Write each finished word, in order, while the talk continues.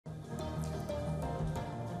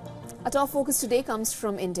Our top focus today comes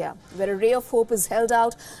from India, where a ray of hope is held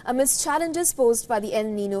out amidst challenges posed by the El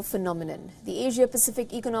Nino phenomenon. The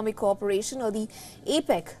Asia-Pacific Economic Cooperation, or the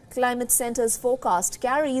APEC Climate Centre's forecast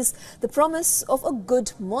carries the promise of a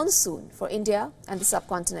good monsoon for India and the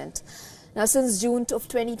subcontinent. Now, since June of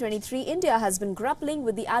 2023, India has been grappling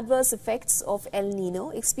with the adverse effects of El Nino,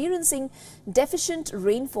 experiencing deficient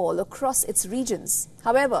rainfall across its regions.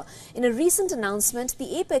 However, in a recent announcement, the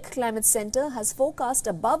APEC Climate Centre has forecast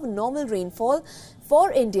above normal rainfall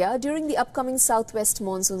for India during the upcoming southwest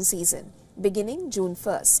monsoon season, beginning June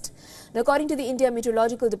 1st. Now, according to the India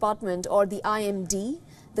Meteorological Department, or the IMD,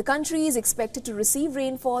 the country is expected to receive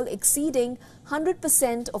rainfall exceeding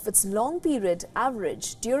 100% of its long period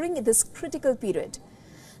average during this critical period.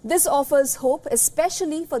 This offers hope,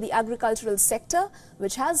 especially for the agricultural sector,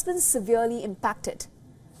 which has been severely impacted.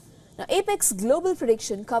 Now, APEC's global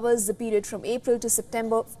prediction covers the period from April to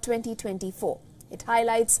September 2024. It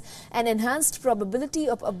highlights an enhanced probability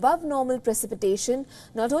of above normal precipitation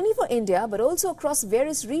not only for India but also across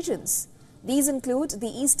various regions. These include the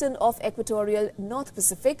eastern of equatorial North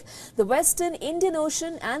Pacific, the western Indian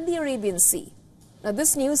Ocean and the Arabian Sea. Now,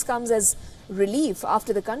 this news comes as relief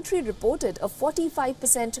after the country reported a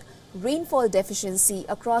 45% rainfall deficiency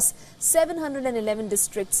across 711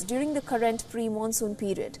 districts during the current pre-monsoon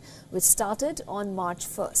period, which started on March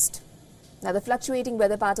 1st. Now, the fluctuating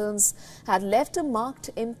weather patterns had left a marked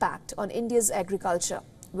impact on India's agriculture,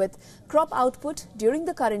 with crop output during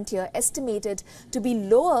the current year estimated to be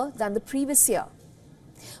lower than the previous year.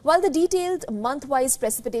 While the detailed month-wise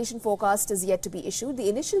precipitation forecast is yet to be issued, the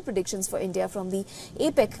initial predictions for India from the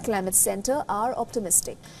APEC Climate Centre are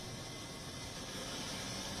optimistic.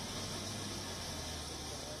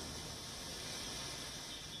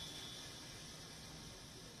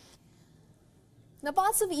 Now,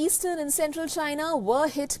 parts of eastern and central China were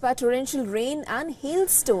hit by torrential rain and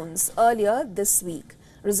hailstones earlier this week,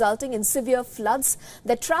 resulting in severe floods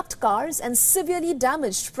that trapped cars and severely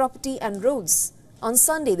damaged property and roads. On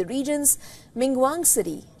Sunday, the region's Mingguang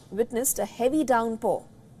city witnessed a heavy downpour.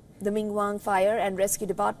 The Mingguang Fire and Rescue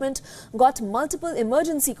Department got multiple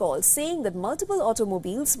emergency calls saying that multiple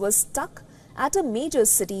automobiles were stuck at a major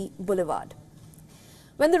city boulevard.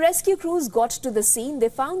 When the rescue crews got to the scene, they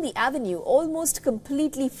found the avenue almost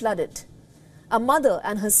completely flooded. A mother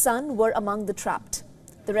and her son were among the trapped.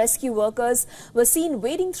 The rescue workers were seen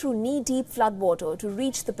wading through knee-deep floodwater to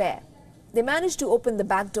reach the pair. They managed to open the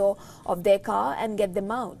back door of their car and get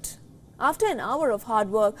them out. After an hour of hard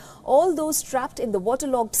work, all those trapped in the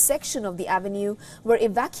waterlogged section of the avenue were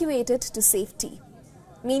evacuated to safety.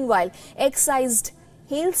 Meanwhile, egg-sized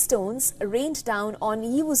hailstones rained down on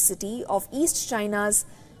Yiwu city of East China's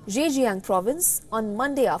Zhejiang province on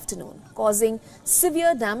Monday afternoon, causing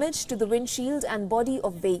severe damage to the windshield and body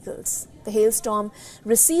of vehicles. The hailstorm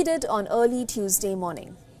receded on early Tuesday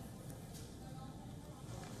morning.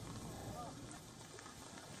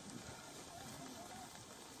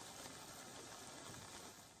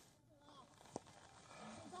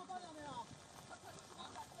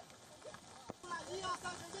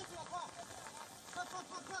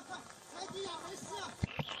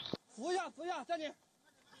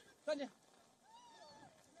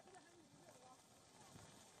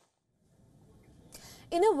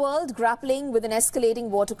 In a world grappling with an escalating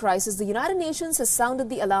water crisis, the United Nations has sounded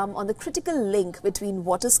the alarm on the critical link between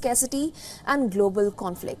water scarcity and global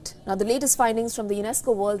conflict. Now, the latest findings from the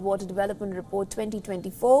UNESCO World Water Development Report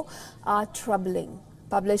 2024 are troubling.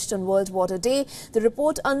 Published on World Water Day, the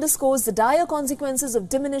report underscores the dire consequences of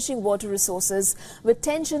diminishing water resources, with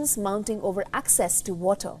tensions mounting over access to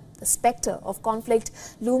water. The spectre of conflict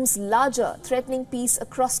looms larger, threatening peace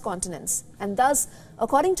across continents. And thus,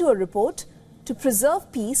 according to a report, to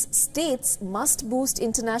preserve peace, states must boost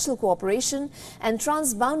international cooperation and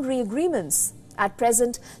transboundary agreements. At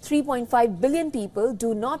present, 3.5 billion people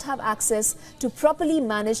do not have access to properly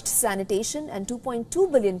managed sanitation, and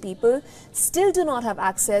 2.2 billion people still do not have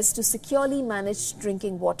access to securely managed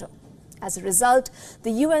drinking water. As a result,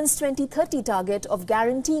 the UN's 2030 target of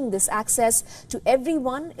guaranteeing this access to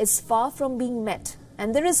everyone is far from being met,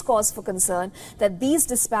 and there is cause for concern that these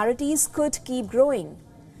disparities could keep growing.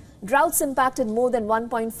 Droughts impacted more than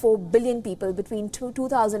 1.4 billion people between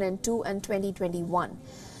 2002 and 2021.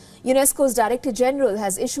 UNESCO's Director General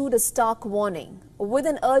has issued a stark warning. With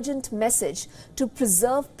an urgent message to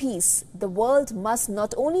preserve peace, the world must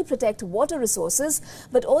not only protect water resources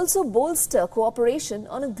but also bolster cooperation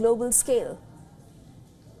on a global scale.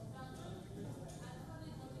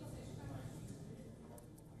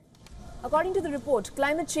 According to the report,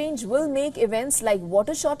 climate change will make events like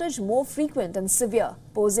water shortage more frequent and severe,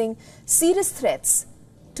 posing serious threats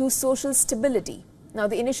to social stability. Now,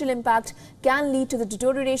 the initial impact can lead to the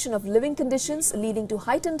deterioration of living conditions, leading to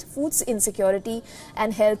heightened food insecurity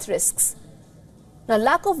and health risks. Now,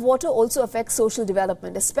 lack of water also affects social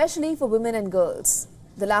development, especially for women and girls.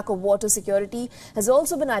 The lack of water security has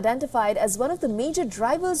also been identified as one of the major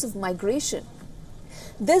drivers of migration.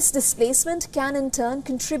 This displacement can in turn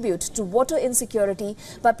contribute to water insecurity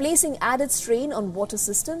by placing added strain on water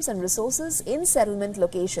systems and resources in settlement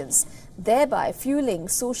locations, thereby fueling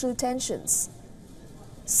social tensions.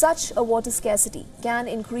 Such a water scarcity can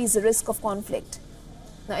increase the risk of conflict.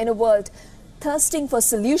 Now, in a world thirsting for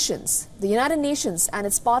solutions, the United Nations and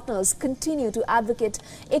its partners continue to advocate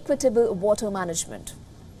equitable water management.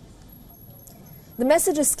 The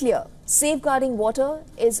message is clear. Safeguarding water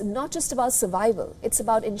is not just about survival, it's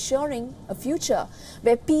about ensuring a future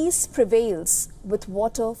where peace prevails with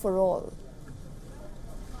water for all.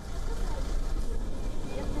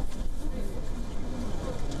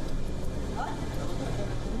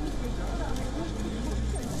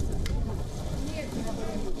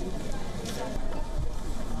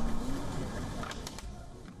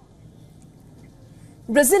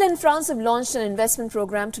 Brazil and France have launched an investment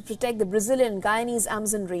program to protect the Brazilian and Guyanese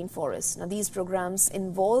Amazon rainforest. Now, these programs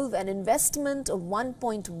involve an investment of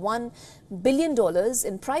 $1.1 billion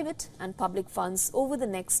in private and public funds over the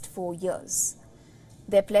next 4 years.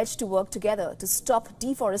 They're pledged to work together to stop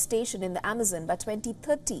deforestation in the Amazon by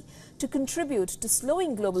 2030 to contribute to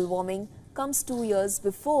slowing global warming comes 2 years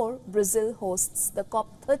before Brazil hosts the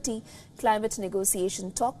COP30 climate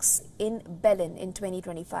negotiation talks in Berlin in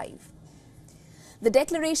 2025. The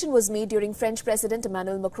declaration was made during French President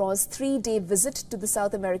Emmanuel Macron's 3-day visit to the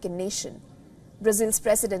South American nation. Brazil's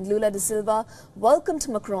President Lula da Silva welcomed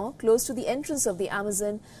Macron close to the entrance of the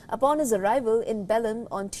Amazon upon his arrival in Belém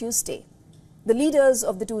on Tuesday. The leaders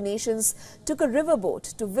of the two nations took a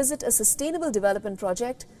riverboat to visit a sustainable development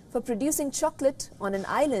project for producing chocolate on an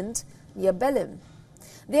island near Belém.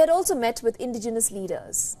 They had also met with indigenous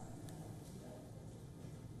leaders.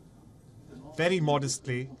 Very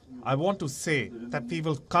modestly, I want to say that we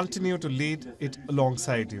will continue to lead it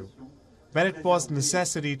alongside you. Where it was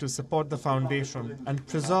necessary to support the foundation and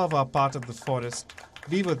preserve our part of the forest,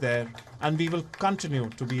 we were there and we will continue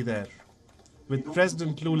to be there. With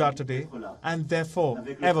President Lula today, and therefore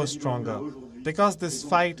ever stronger, because this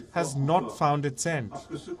fight has not found its end.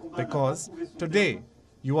 Because today,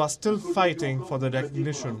 you are still fighting for the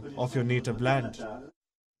recognition of your native land.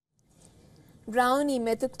 Raoni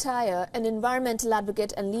Metuktaya, an environmental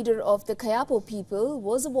advocate and leader of the Kayapo people,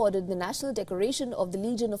 was awarded the National Decoration of the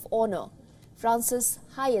Legion of Honor, France's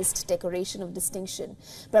highest decoration of distinction,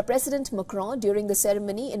 by President Macron during the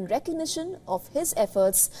ceremony in recognition of his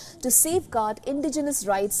efforts to safeguard indigenous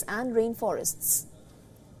rights and rainforests.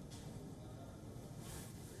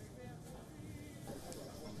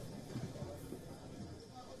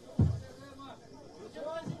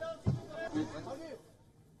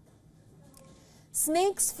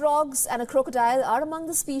 Snakes, frogs and a crocodile are among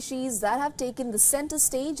the species that have taken the centre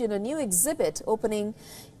stage in a new exhibit opening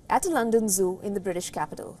at a London zoo in the British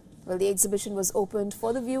capital. Well, the exhibition was opened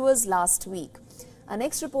for the viewers last week. Our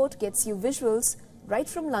next report gets you visuals right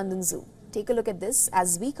from London Zoo. Take a look at this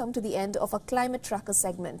as we come to the end of our Climate Tracker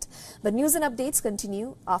segment. But news and updates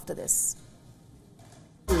continue after this.